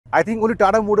I think only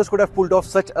Tata Motors could have pulled off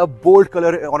such a bold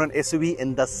color on an SUV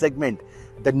in the segment.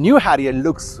 The new Harrier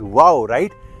looks wow,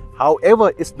 right?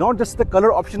 However, it's not just the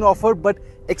color option offered, but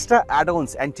extra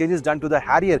add-ons and changes done to the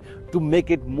Harrier to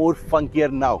make it more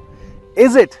funkier now.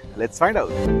 Is it? Let's find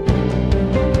out.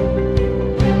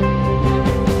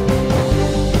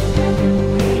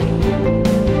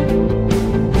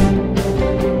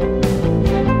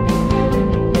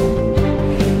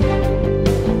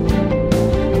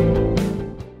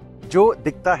 जो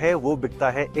दिखता है वो बिकता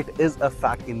है. It is a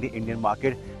fact in the Indian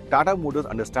market. Tata Motors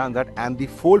understand that, and the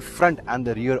full front and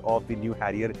the rear of the new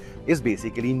Harrier is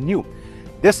basically new.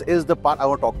 This is the part I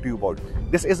want to talk to you about.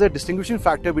 This is a distinguishing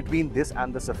factor between this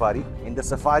and the Safari. In the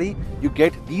Safari, you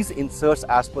get these inserts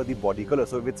as per the body color.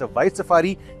 So if it's a white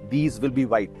Safari, these will be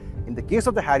white. In the case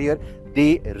of the Harrier,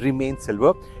 they remain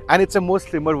silver, and it's a more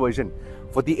slimmer version.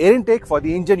 For the air intake, for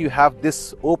the engine, you have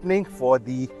this opening for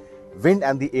the wind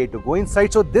and the air to go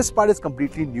inside. So this part is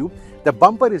completely new. The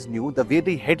bumper is new. The way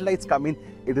the headlights come in,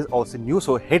 it is also new.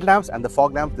 So headlamps and the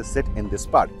fog lamps, they sit in this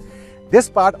part. This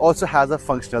part also has a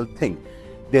functional thing.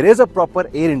 There is a proper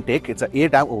air intake. It's an air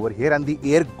dam over here, and the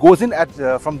air goes in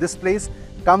from this place,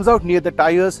 comes out near the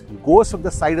tires, goes from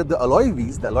the side of the alloy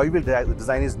wheels. The alloy wheel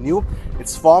design is new.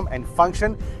 Its form and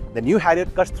function. The new Harrier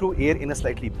cuts through air in a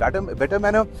slightly better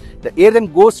manner. The air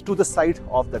then goes to the side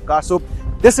of the car. So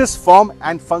this is form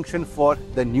and function for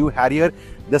the new Harrier.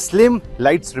 The slim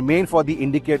lights remain for the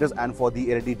indicators and for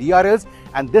the LED DRLs,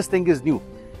 and this thing is new.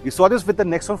 You saw this with the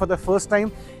next one for the first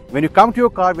time. When you come to your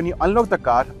car, when you unlock the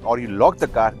car or you lock the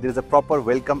car, there is a proper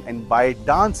welcome and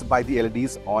dance by the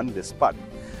LEDs on this part.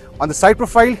 On the side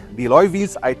profile, the alloy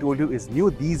wheels I told you is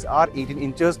new. These are 18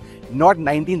 inches, not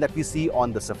 19 that we see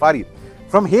on the Safari.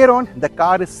 From here on, the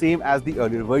car is same as the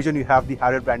earlier version. You have the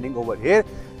Harrier branding over here,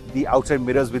 the outside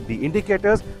mirrors with the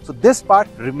indicators. So this part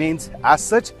remains as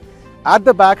such. At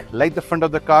the back, like the front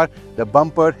of the car, the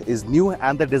bumper is new,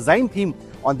 and the design theme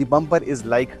on the bumper is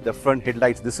like the front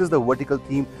headlights. This is the vertical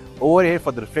theme over here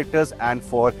for the reflectors and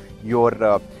for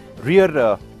your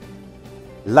rear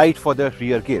light for the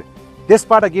rear gear. This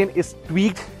part again is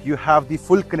tweaked. You have the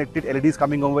full connected LEDs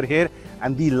coming over here,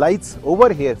 and the lights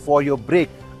over here for your brake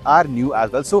are new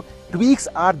as well. So tweaks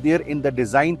are there in the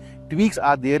design, tweaks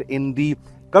are there in the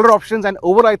color options, and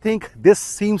overall I think this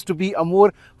seems to be a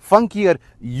more funkier,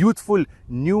 youthful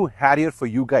new Harrier for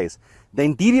you guys. The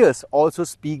interiors also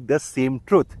speak the same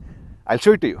truth. I'll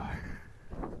show it to you.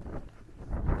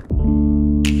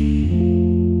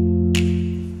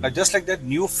 Now, just like that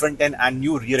new front end and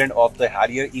new rear end of the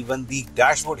Harrier, even the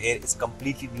dashboard here is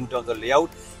completely new in terms of layout.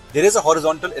 There is a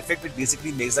horizontal effect which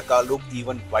basically makes the car look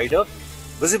even wider.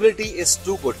 Visibility is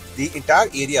too good. The entire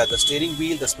area, the steering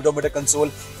wheel, the speedometer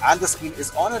console and the screen is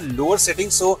on a lower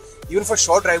setting, so even for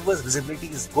short drivers, visibility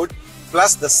is good.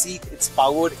 Plus the seat, it's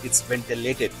powered, it's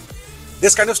ventilated.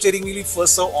 This kind of steering wheel we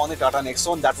first saw on the Tata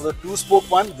Nexon. That was a 2-spoke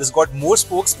one. This got more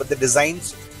spokes, but the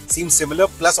designs seem similar.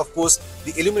 Plus, of course,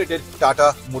 the illuminated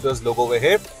Tata Motors logo over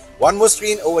here. One more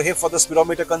screen over here for the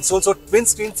speedometer console. So twin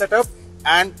screen setup,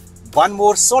 and one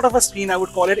more sort of a screen I would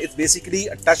call it. It's basically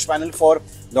a touch panel for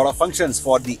a lot of functions,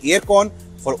 for the air con,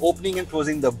 for opening and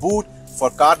closing the boot,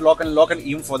 for car lock and unlock, and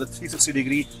even for the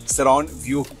 360-degree surround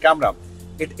view camera.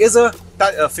 It is a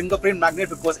fingerprint magnet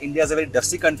because India is a very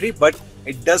dusty country, but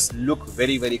it does look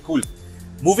very, very cool.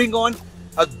 Moving on,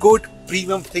 a good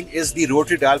premium thing is the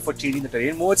rotary dial for changing the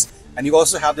terrain modes, and you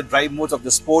also have the drive modes of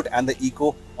the Sport and the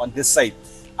Eco on this side.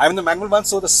 I'm in the manual one,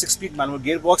 so the 6-speed manual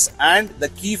gearbox and the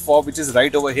key fob, which is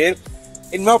right over here.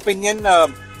 In my opinion,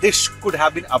 this could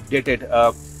have been updated.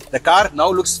 The car now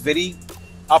looks very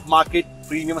upmarket,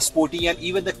 premium, sporty, and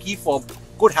even the key fob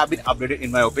could have been updated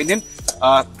in my opinion.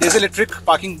 There's electric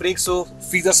parking brake, so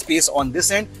frees the space on this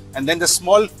end, and then the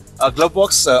small glove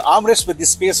box armrest with the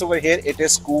space over here, it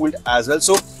is cooled as well.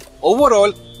 So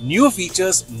overall, new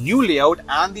features, new layout,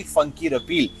 and the funky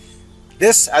appeal.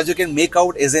 This, as you can make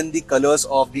out, is in the colors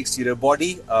of the exterior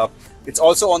body. It's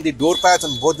also on the door pads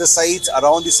on both the sides,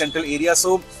 around the central area.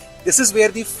 So this is where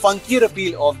the funkier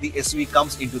appeal of the SUV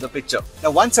comes into the picture.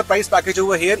 Now, one surprise package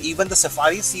over here, even the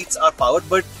Safari seats are powered,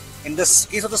 but in this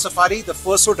case of the Safari, the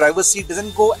first row driver's seat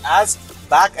doesn't go as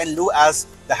back and low as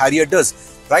the Harrier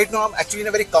does. Right now, I'm actually in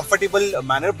a very comfortable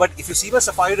manner, but if you see my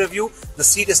Safari review, the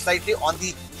seat is slightly on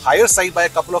the higher side by a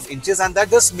couple of inches, and that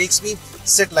just makes me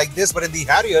sit like this. But in the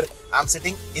Harrier, I'm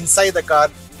sitting inside the car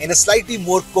in a slightly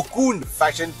more cocooned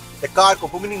fashion, the car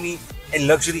cocooning me in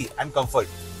luxury and comfort.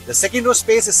 The second row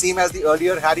space is same as the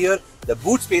earlier Harrier. The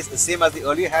boot space is same as the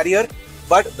earlier Harrier,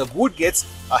 but the boot gets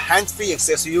a hands-free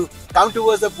access. So you come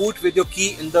towards the boot with your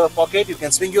key in the pocket, you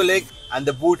can swing your leg and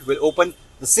the boot will open.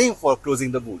 The same for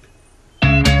closing the boot.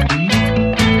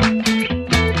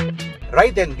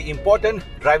 Right then, the important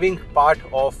driving part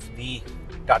of the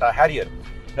Tata Harrier.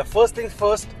 The first things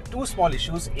first, two small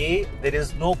issues. A, there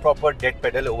is no proper dead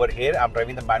pedal over here. I'm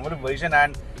driving the manual version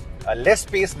and less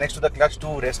space next to the clutch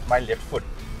to rest my left foot.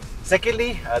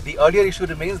 Secondly, the earlier issue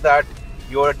remains that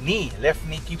your left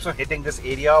knee keeps on hitting this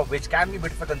area, which can be a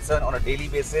bit of a concern on a daily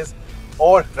basis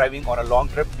or driving on a long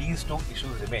trip. These two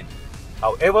issues remain.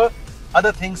 However,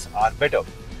 other things are better.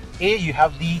 A, you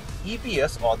have the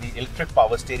EPS or the electric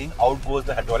power steering. Out goes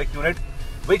the hydraulic unit,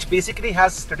 which basically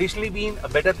has traditionally been a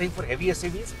better thing for heavy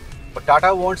SUVs. But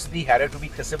Tata wants the Harrier to be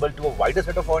accessible to a wider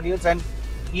set of audience, and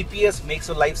EPS makes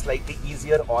your life slightly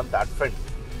easier on that front.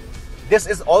 This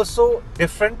is also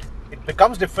different. It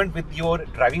becomes different with your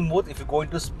driving mode. If you go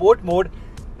into sport mode,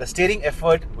 the steering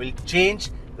effort will change.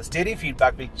 The steering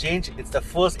feedback will change. It's the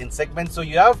first in segment. So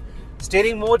you have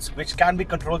steering modes which can be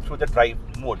controlled through the drive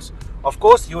modes. Of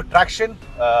course, your traction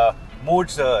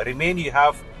modes remain. You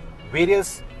have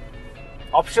various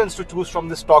options to choose from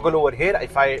this toggle over here.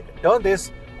 If I turn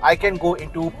this, I can go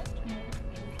into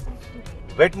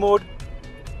wet mode.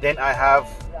 Then I have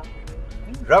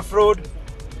rough road.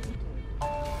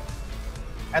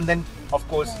 And then, of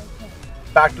course,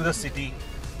 back to the city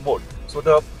mode.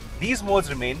 So these modes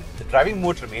remain, the driving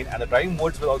modes remain, and the driving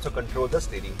modes will also control the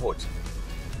steering modes.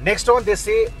 Next on, they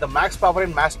say the max power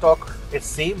and max torque is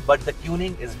same, but the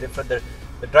tuning is different. The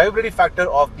drivability factor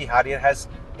of the Harrier has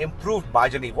improved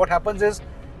marginally. What happens is,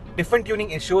 different tuning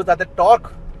ensures that the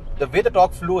torque, the way the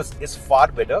torque flows is far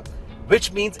better,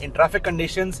 which means in traffic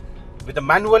conditions with the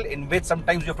manual, in which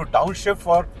sometimes you have to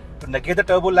downshift to negate the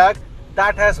turbo lag,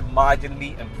 that has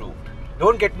marginally improved.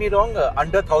 Don't get me wrong,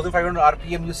 under 1500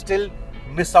 RPM you still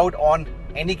miss out on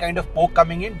any kind of poke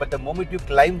coming in, but the moment you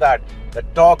climb that, the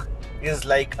torque is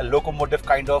like a locomotive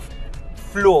kind of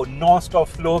flow, non-stop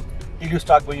flow till you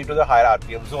start going into the higher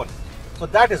RPM zone. So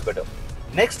that is better.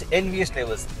 Next, NVH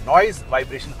levels, noise,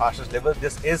 vibration, harshness level.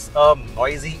 This is a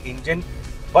noisy engine,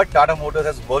 but Tata Motors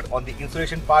has worked on the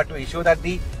insulation part to ensure that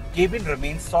the cabin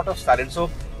remains sort of silent. So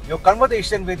your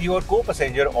conversation with your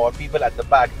co-passenger or people at the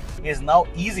back is now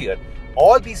easier.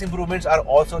 All these improvements are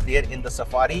also there in the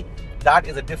Safari. That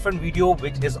is a different video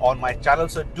which is on my channel,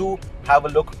 so do have a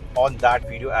look on that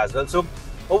video as well. So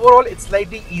overall, it's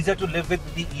slightly easier to live with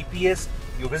the EPS.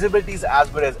 Your visibility is as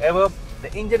good as ever.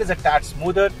 The engine is a tad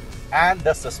smoother, and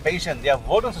the suspension, they have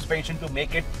worked on suspension to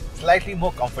make it slightly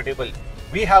more comfortable.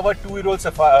 We have a 2-year-old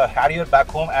Harrier back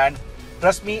home, and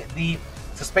trust me, the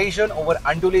suspension over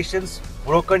undulations,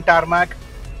 broken tarmac,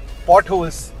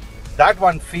 potholes, that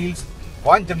one feels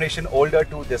one generation older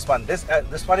to this one. This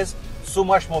one is so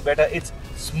much more better. It's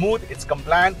smooth, it's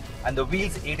compliant, and the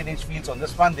wheels 18-inch wheels on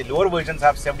this one. The lower versions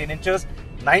have 17 inches.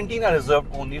 19 are reserved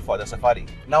only for the Safari.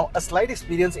 Now, a slight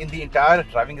experience in the entire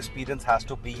driving experience has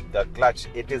to be the clutch.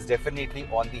 It is definitely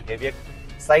on the heavier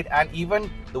side, and even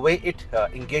the way it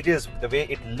engages, the way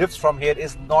it lifts from here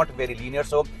is not very linear.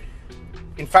 So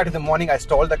in fact, in the morning I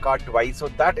stalled the car twice, so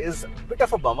that is a bit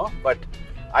of a bummer, but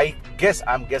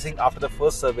I'm guessing after the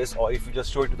first service, or if you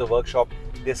just show it to the workshop,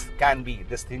 this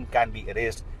thing can be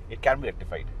erased, it can be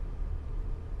rectified.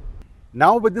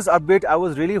 Now with this update, I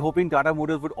was really hoping Tata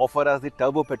Motors would offer us the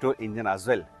turbo petrol engine as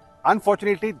well.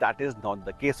 Unfortunately, that is not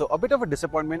the case, so a bit of a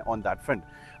disappointment on that front.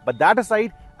 But that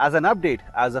aside, as an update,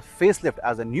 as a facelift,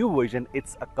 as a new version,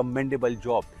 it's a commendable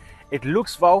job. It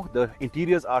looks wow, the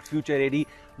interiors are future ready,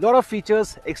 lot of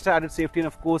features, extra added safety, and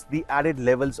of course the added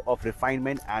levels of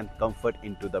refinement and comfort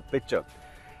into the picture.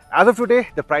 As of today,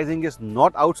 the pricing is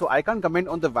not out, so I can't comment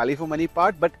on the value for money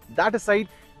part, but that aside,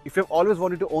 if you've always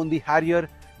wanted to own the Harrier,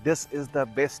 this is the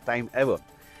best time ever.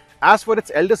 As for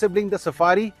its elder sibling, the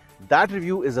Safari, that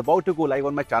review is about to go live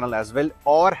on my channel as well,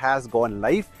 or has gone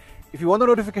live. If you want the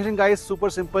notification, guys, super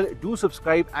simple, do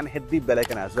subscribe and hit the bell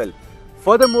icon as well.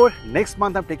 Furthermore, next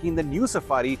month I'm taking the new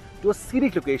Safari to a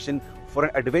scenic location for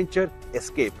an adventure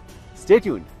escape. Stay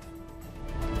tuned.